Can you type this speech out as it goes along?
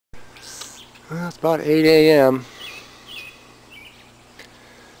Well, it's about 8 a.m.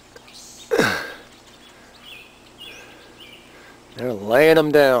 They're laying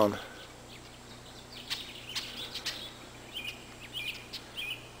them down.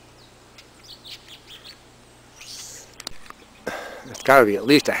 It's got to be at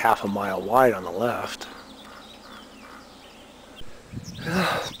least a half a mile wide on the left.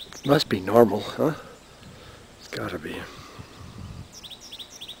 Must be normal, huh? It's got to be.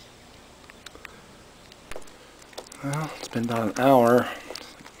 Well, it's been about an hour.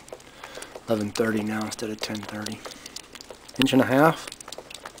 11:30 now instead of 10:30. Inch and a half.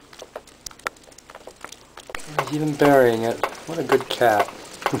 He's even burying it. What a good cat.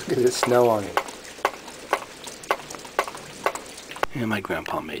 Look at the snow on it. Yeah, my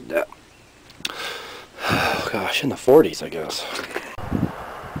grandpa made that. Oh, gosh, in the 40s, I guess.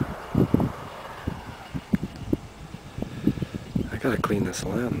 I gotta clean this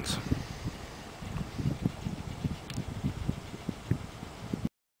lens.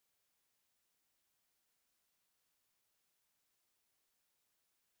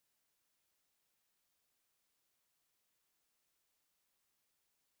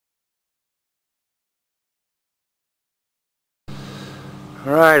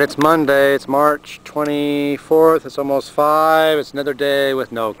 Alright, it's Monday, it's March 24th, it's almost 5, it's another day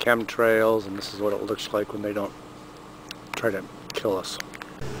with no chemtrails, and this is what it looks like when they don't try to kill us.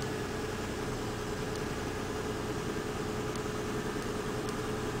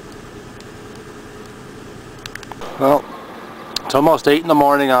 Well, it's almost 8 in the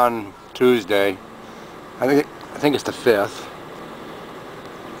morning on Tuesday. I think it's the 5th.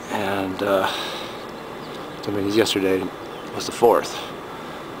 And yesterday was the 4th.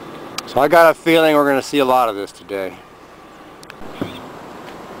 So I got a feeling we're going to see a lot of this today.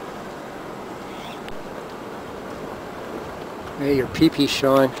 Hey, your pee-pee's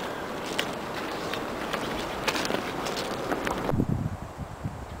showing.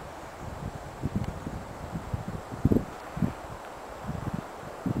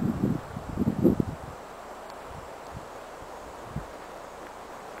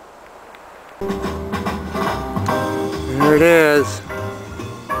 There it is.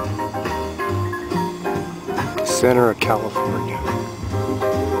 Center of California.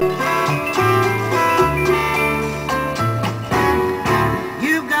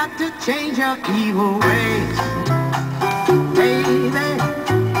 You've got to change your evil ways, baby,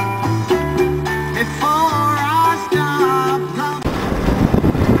 before I stop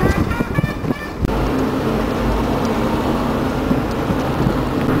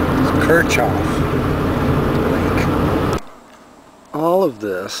It's Kirchhoff Lake. All of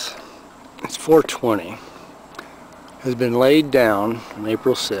this, it's 420. Has been laid down on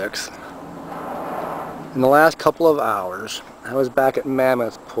April 6th. In the last couple of hours, I was back at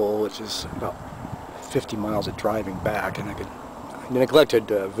Mammoth Pool, which is about 50 miles of driving back, and I neglected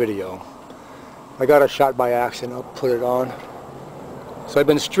video. I got a shot by accident, I'll put it on. So I've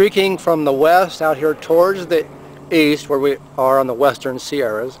been streaking from the west out here towards the east, where we are on the western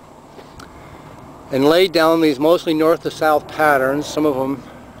Sierras, and laid down these mostly north to south patterns. Some of them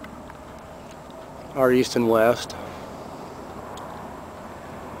are east and west.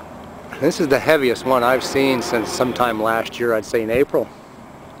 This is the heaviest one I've seen since sometime last year, I'd say in April.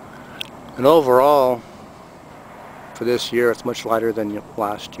 And overall, for this year, it's much lighter than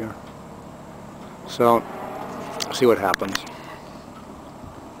last year. So, see what happens.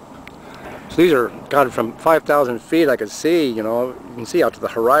 So these are, God, from 5,000 feet I could see, you know, you can see out to the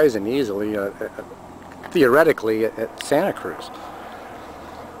horizon easily, theoretically, at Santa Cruz.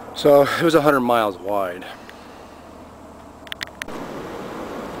 So, it was 100 miles wide.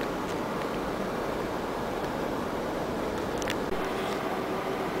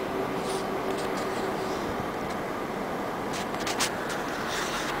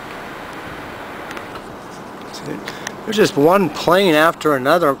 There's just one plane after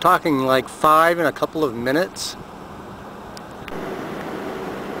another. I'm talking like 5 in a couple of minutes.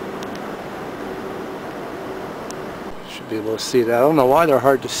 Should be able to see that. I don't know why they're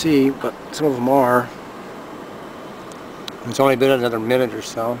hard to see, but some of them are. It's only been another minute or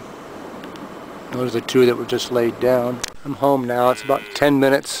so. Those are the two that were just laid down. I'm home now. It's about 10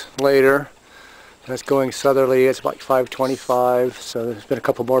 minutes later. That's going southerly. It's about 5:25, so there's been a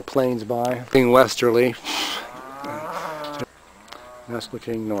couple more planes by. Being westerly. That's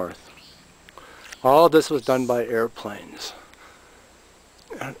looking north. All of this was done by airplanes.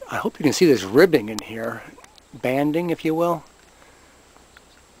 I hope you can see this ribbing in here. Banding, if you will.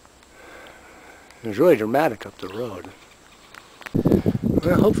 It was really dramatic up the road.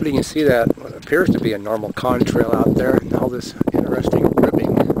 Well, hopefully you can see that what appears to be a normal contrail out there, and all this interesting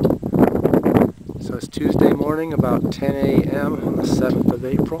ribbing. morning, about 10 a.m. on the 7th of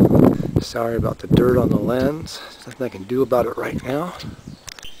April. Sorry about the dirt on the lens. There's nothing I can do about it right now.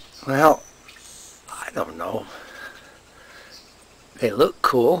 Well, I don't know. They look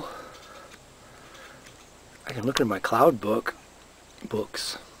cool. I can look at my cloud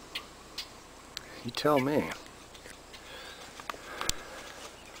books. You tell me.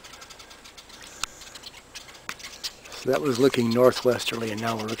 So that was looking northwesterly, and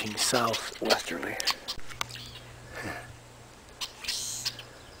now we're looking southwesterly.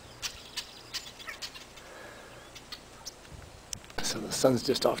 So the sun's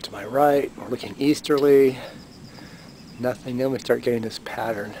just off to my right. We're looking easterly. Nothing. Then we start getting this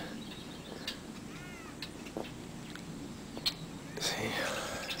pattern. Let's see.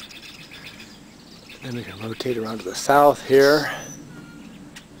 Then we can rotate around to the south here.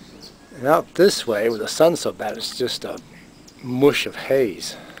 And out this way, where the sun's so bad, it's just a mush of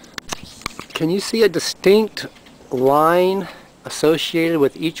haze. Can you see a distinct line associated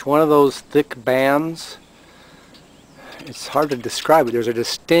with each one of those thick bands? It's hard to describe it. There's a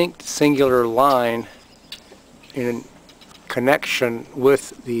distinct singular line in connection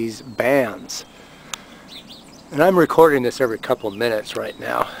with these bands. And I'm recording this every couple of minutes right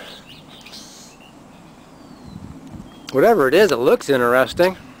now. Whatever it is, it looks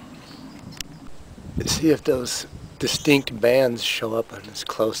interesting. Let's see if those distinct bands show up on this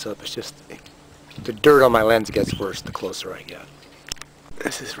close-up. It's just, the dirt on my lens gets worse the closer I get.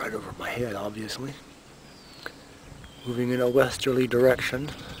 This is right over my head, obviously. Moving in a westerly direction.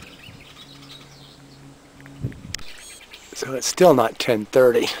 So it's still not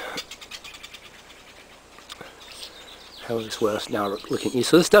 10:30. Hell is west, now we're looking east.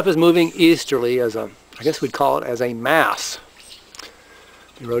 So this stuff is moving easterly as a, I guess we'd call it as a mass.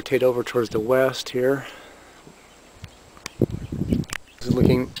 We rotate over towards the west here. This is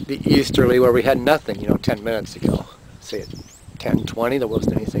looking the easterly where we had nothing, 10 minutes ago. Say at 10:20, there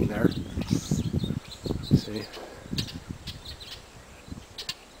wasn't anything there. See?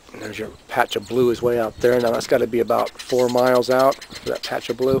 And there's your patch of blue is way out there. Now that's got to be about 4 miles out for that patch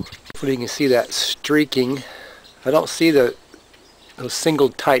of blue. Hopefully you can see that streaking. I don't see those single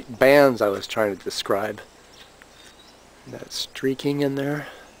tight bands I was trying to describe. That streaking in there.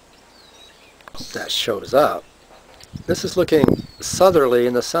 Hope that shows up. This is looking southerly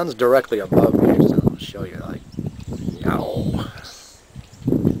and the sun's directly above me, so I'll show you like, yow.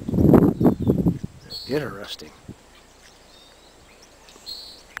 Interesting.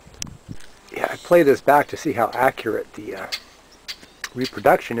 Yeah, I play this back to see how accurate the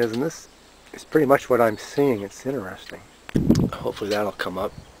reproduction is, and this is pretty much what I'm seeing. It's interesting. Hopefully that'll come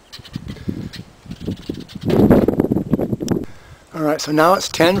up. Alright, so now it's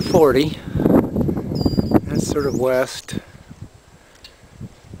 10:40. That's sort of west.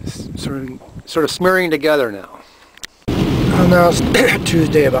 Sort of smearing together now. Well, now it's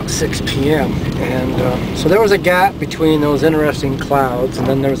Tuesday about 6 p.m. And so there was a gap between those interesting clouds, and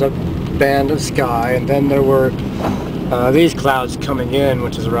then there was a band of sky, and then there were these clouds coming in,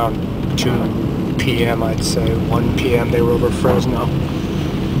 which is around 2 p.m. I'd say. 1 p.m. they were over Fresno.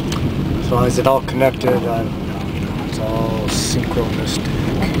 So is it all connected? I don't know. It's all synchronistic.